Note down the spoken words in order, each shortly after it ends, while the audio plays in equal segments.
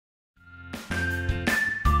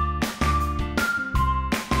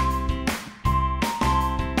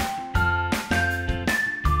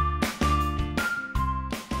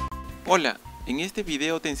Hola, en este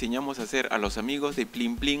video te enseñamos a hacer a los amigos de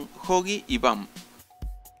PLIM PLIM, Hoggie y Bam.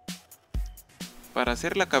 Para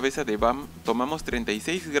hacer la cabeza de Bam, tomamos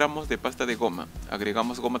 36 gramos de pasta de goma,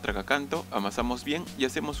 agregamos goma tragacanto, amasamos bien y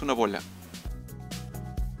hacemos una bola.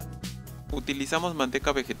 Utilizamos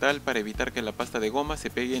manteca vegetal para evitar que la pasta de goma se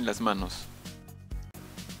pegue en las manos.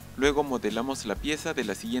 Luego modelamos la pieza de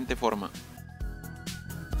la siguiente forma.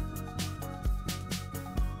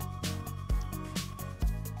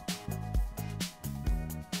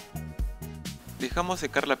 Dejamos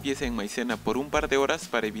secar la pieza en maicena por un par de horas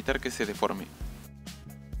para evitar que se deforme.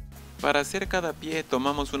 Para hacer cada pie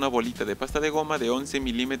tomamos una bolita de pasta de goma de 11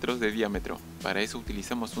 milímetros de diámetro. Para eso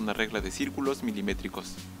utilizamos una regla de círculos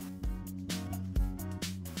milimétricos.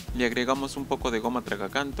 Le agregamos un poco de goma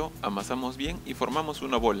tragacanto, amasamos bien y formamos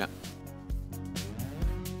una bola.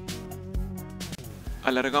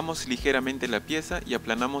 Alargamos ligeramente la pieza y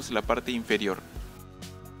aplanamos la parte inferior.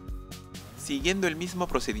 Siguiendo el mismo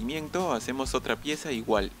procedimiento, hacemos otra pieza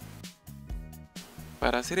igual.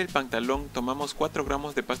 Para hacer el pantalón tomamos 4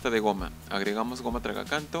 gramos de pasta de goma, agregamos goma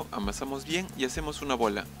tragacanto, amasamos bien y hacemos una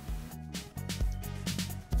bola.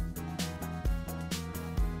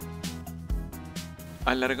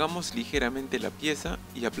 Alargamos ligeramente la pieza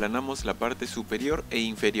y aplanamos la parte superior e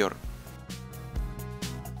inferior.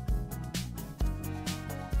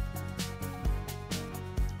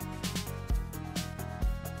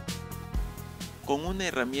 Con una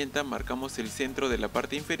herramienta marcamos el centro de la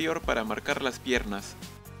parte inferior para marcar las piernas.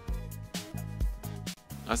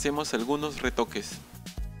 Hacemos algunos retoques.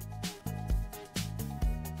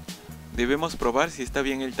 Debemos probar si está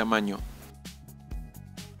bien el tamaño.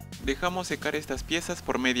 Dejamos secar estas piezas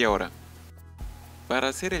por media hora. Para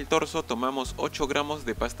hacer el torso tomamos 8 gramos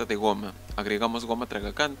de pasta de goma, agregamos goma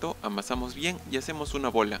tragacanto, amasamos bien y hacemos una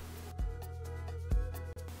bola.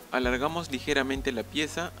 Alargamos ligeramente la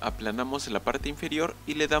pieza, aplanamos la parte inferior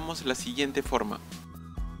y le damos la siguiente forma.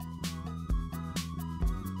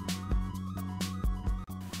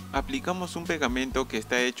 Aplicamos un pegamento que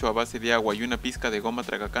está hecho a base de agua y una pizca de goma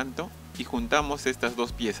tragacanto y juntamos estas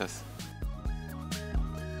dos piezas.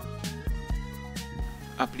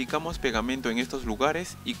 Aplicamos pegamento en estos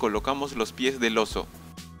lugares y colocamos los pies del oso.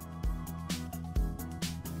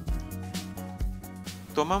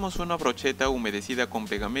 Tomamos una brocheta humedecida con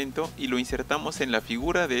pegamento y lo insertamos en la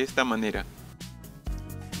figura de esta manera.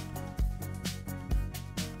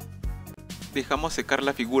 Dejamos secar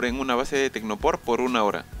la figura en una base de tecnopor por una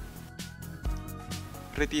hora.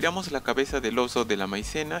 Retiramos la cabeza del oso de la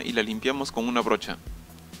maicena y la limpiamos con una brocha.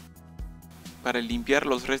 Para limpiar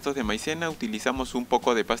los restos de maicena utilizamos un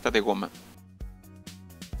poco de pasta de goma.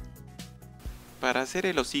 Para hacer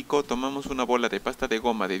el hocico tomamos una bola de pasta de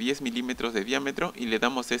goma de 10 milímetros de diámetro y le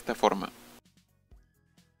damos esta forma.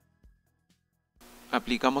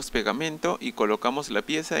 Aplicamos pegamento y colocamos la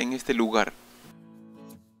pieza en este lugar.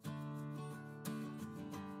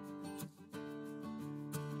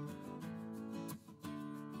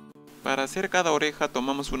 Para hacer cada oreja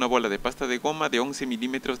tomamos una bola de pasta de goma de 11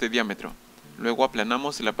 milímetros de diámetro. Luego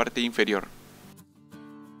aplanamos la parte inferior.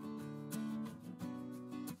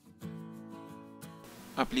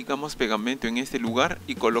 Aplicamos pegamento en este lugar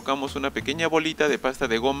y colocamos una pequeña bolita de pasta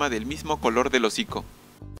de goma del mismo color del hocico.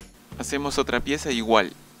 Hacemos otra pieza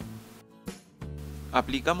igual.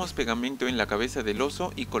 Aplicamos pegamento en la cabeza del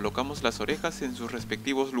oso y colocamos las orejas en sus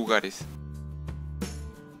respectivos lugares.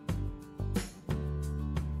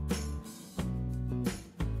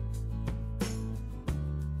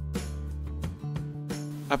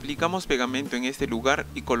 Aplicamos pegamento en este lugar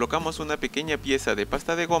y colocamos una pequeña pieza de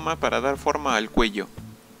pasta de goma para dar forma al cuello.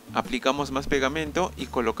 Aplicamos más pegamento y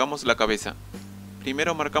colocamos la cabeza.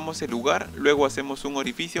 Primero marcamos el lugar, luego hacemos un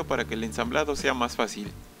orificio para que el ensamblado sea más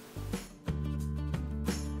fácil.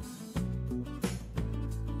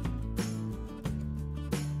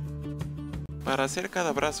 Para hacer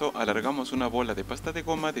cada brazo alargamos una bola de pasta de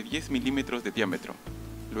goma de 10 milímetros de diámetro.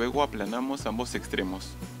 Luego aplanamos ambos extremos.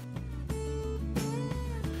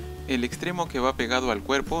 El extremo que va pegado al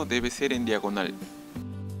cuerpo debe ser en diagonal.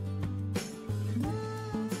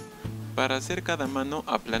 Para hacer cada mano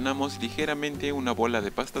aplanamos ligeramente una bola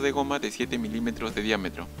de pasta de goma de 7 milímetros de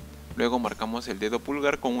diámetro. Luego marcamos el dedo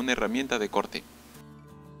pulgar con una herramienta de corte.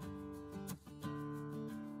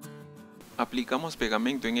 Aplicamos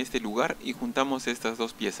pegamento en este lugar y juntamos estas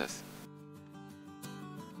dos piezas.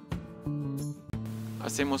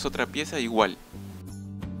 Hacemos otra pieza igual.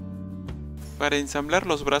 Para ensamblar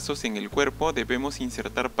los brazos en el cuerpo debemos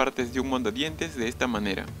insertar partes de un mondadientes de esta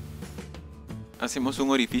manera. Hacemos un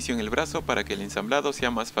orificio en el brazo para que el ensamblado sea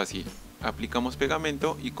más fácil. Aplicamos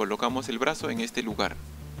pegamento y colocamos el brazo en este lugar.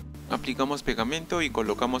 Aplicamos pegamento y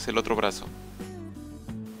colocamos el otro brazo.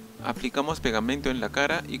 Aplicamos pegamento en la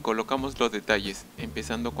cara y colocamos los detalles,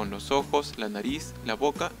 empezando con los ojos, la nariz, la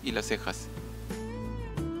boca y las cejas.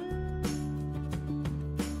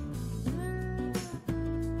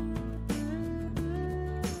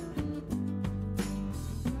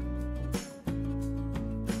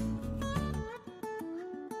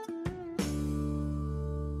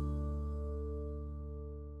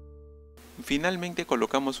 Finalmente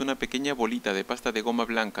colocamos una pequeña bolita de pasta de goma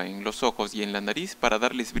blanca en los ojos y en la nariz para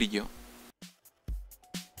darles brillo.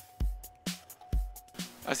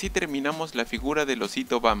 Así terminamos la figura del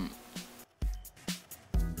osito Bam.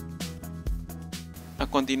 A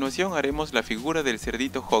continuación haremos la figura del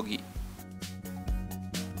cerdito Hoggie.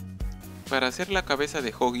 Para hacer la cabeza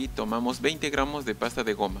de Hoggie tomamos 20 gramos de pasta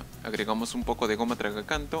de goma, agregamos un poco de goma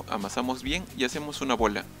tragacanto, amasamos bien y hacemos una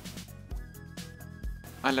bola.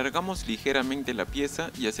 Alargamos ligeramente la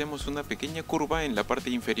pieza y hacemos una pequeña curva en la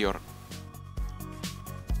parte inferior.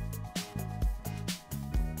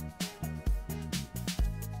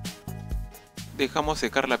 Dejamos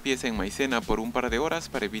secar la pieza en maicena por un par de horas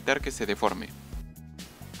para evitar que se deforme.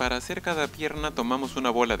 Para hacer cada pierna tomamos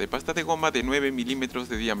una bola de pasta de goma de 9 milímetros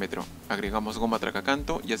de diámetro, agregamos goma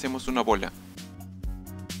tragacanto y hacemos una bola.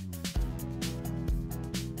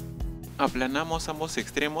 Aplanamos ambos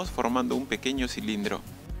extremos formando un pequeño cilindro.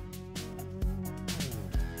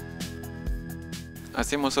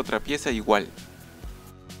 Hacemos otra pieza igual.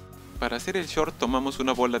 Para hacer el short tomamos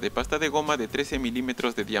una bola de pasta de goma de 13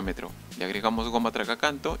 milímetros de diámetro, le agregamos goma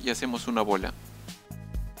tragacanto y hacemos una bola.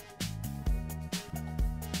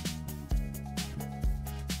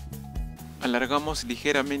 Alargamos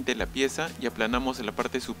ligeramente la pieza y aplanamos la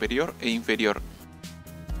parte superior e inferior.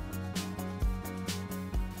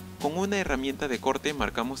 Con una herramienta de corte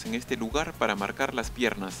marcamos en este lugar para marcar las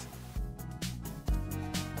piernas.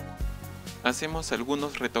 Hacemos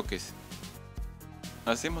algunos retoques.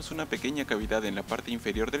 Hacemos una pequeña cavidad en la parte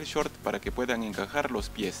inferior del short para que puedan encajar los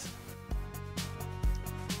pies.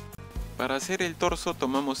 Para hacer el torso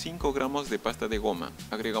tomamos 5 gramos de pasta de goma,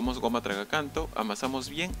 agregamos goma tragacanto, amasamos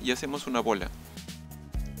bien y hacemos una bola.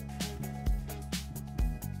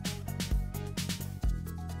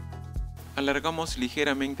 Alargamos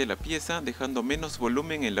ligeramente la pieza dejando menos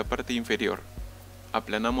volumen en la parte inferior.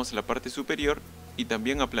 Aplanamos la parte superior y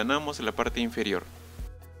también aplanamos la parte inferior.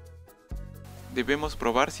 Debemos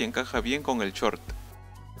probar si encaja bien con el short.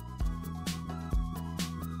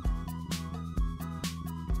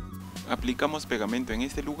 Aplicamos pegamento en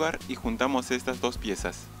este lugar y juntamos estas dos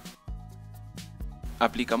piezas.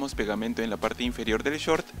 Aplicamos pegamento en la parte inferior del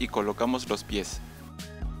short y colocamos los pies.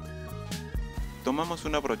 Tomamos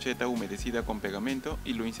una brocheta humedecida con pegamento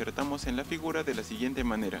y lo insertamos en la figura de la siguiente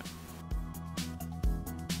manera.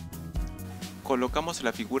 Colocamos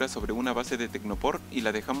la figura sobre una base de tecnopor y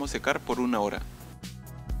la dejamos secar por 1 hora.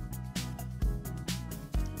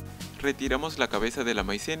 Retiramos la cabeza de la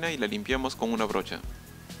maicena y la limpiamos con una brocha.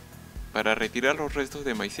 Para retirar los restos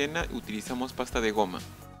de maicena utilizamos pasta de goma.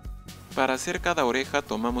 Para hacer cada oreja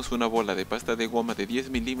tomamos una bola de pasta de goma de 10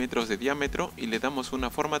 milímetros de diámetro y le damos una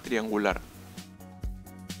forma triangular.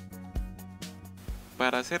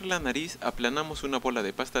 Para hacer la nariz aplanamos una bola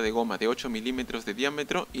de pasta de goma de 8 milímetros de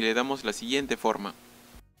diámetro y le damos la siguiente forma.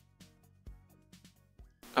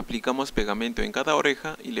 Aplicamos pegamento en cada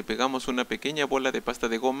oreja y le pegamos una pequeña bola de pasta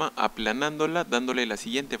de goma aplanándola dándole la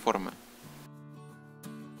siguiente forma.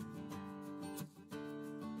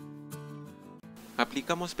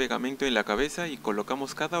 Aplicamos pegamento en la cabeza y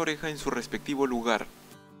colocamos cada oreja en su respectivo lugar.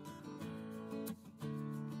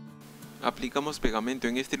 Aplicamos pegamento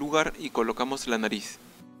en este lugar y colocamos la nariz.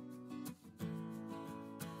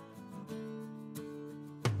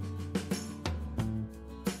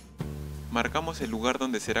 Marcamos el lugar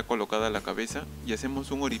donde será colocada la cabeza y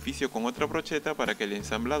hacemos un orificio con otra brocheta para que el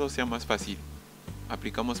ensamblado sea más fácil.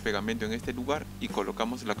 Aplicamos pegamento en este lugar y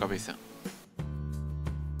colocamos la cabeza.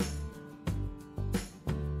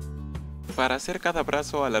 Para hacer cada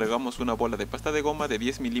brazo alargamos una bola de pasta de goma de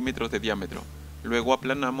 10 milímetros de diámetro. Luego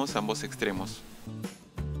aplanamos ambos extremos.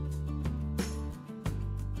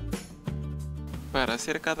 Para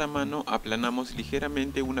hacer cada mano aplanamos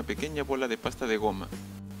ligeramente una pequeña bola de pasta de goma.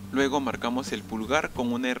 Luego marcamos el pulgar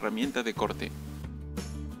con una herramienta de corte.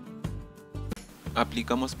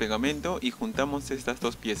 Aplicamos pegamento y juntamos estas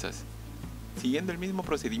dos piezas. Siguiendo el mismo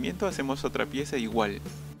procedimiento hacemos otra pieza igual.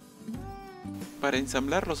 Para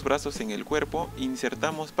ensamblar los brazos en el cuerpo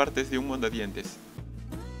insertamos partes de un mondadientes.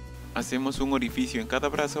 Hacemos un orificio en cada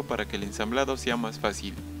brazo para que el ensamblado sea más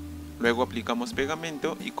fácil. Luego aplicamos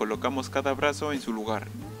pegamento y colocamos cada brazo en su lugar.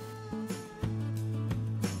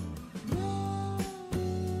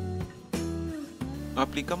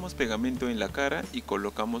 Aplicamos pegamento en la cara y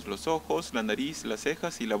colocamos los ojos, la nariz, las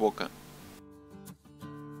cejas y la boca.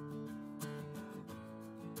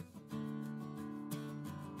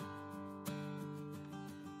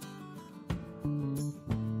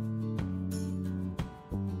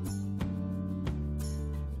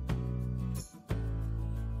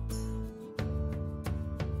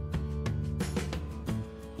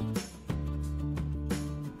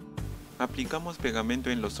 Aplicamos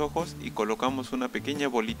pegamento en los ojos y colocamos una pequeña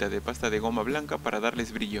bolita de pasta de goma blanca para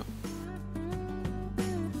darles brillo.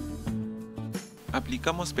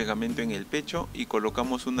 Aplicamos pegamento en el pecho y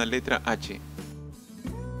colocamos una letra H.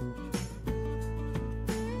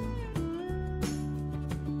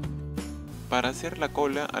 Para hacer la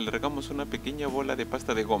cola alargamos una pequeña bola de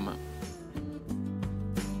pasta de goma.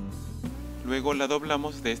 Luego la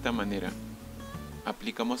doblamos de esta manera.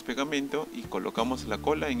 Aplicamos pegamento y colocamos la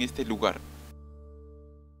cola en este lugar.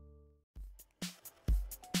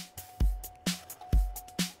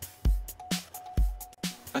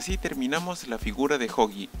 Así terminamos la figura de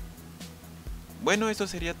Hoggie. Bueno, eso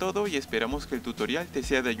sería todo y esperamos que el tutorial te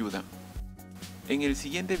sea de ayuda. En el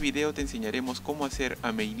siguiente video te enseñaremos cómo hacer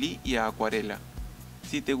a meili y a acuarela.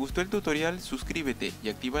 Si te gustó el tutorial, suscríbete y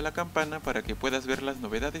activa la campana para que puedas ver las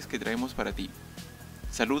novedades que traemos para ti.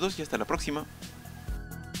 Saludos y hasta la próxima.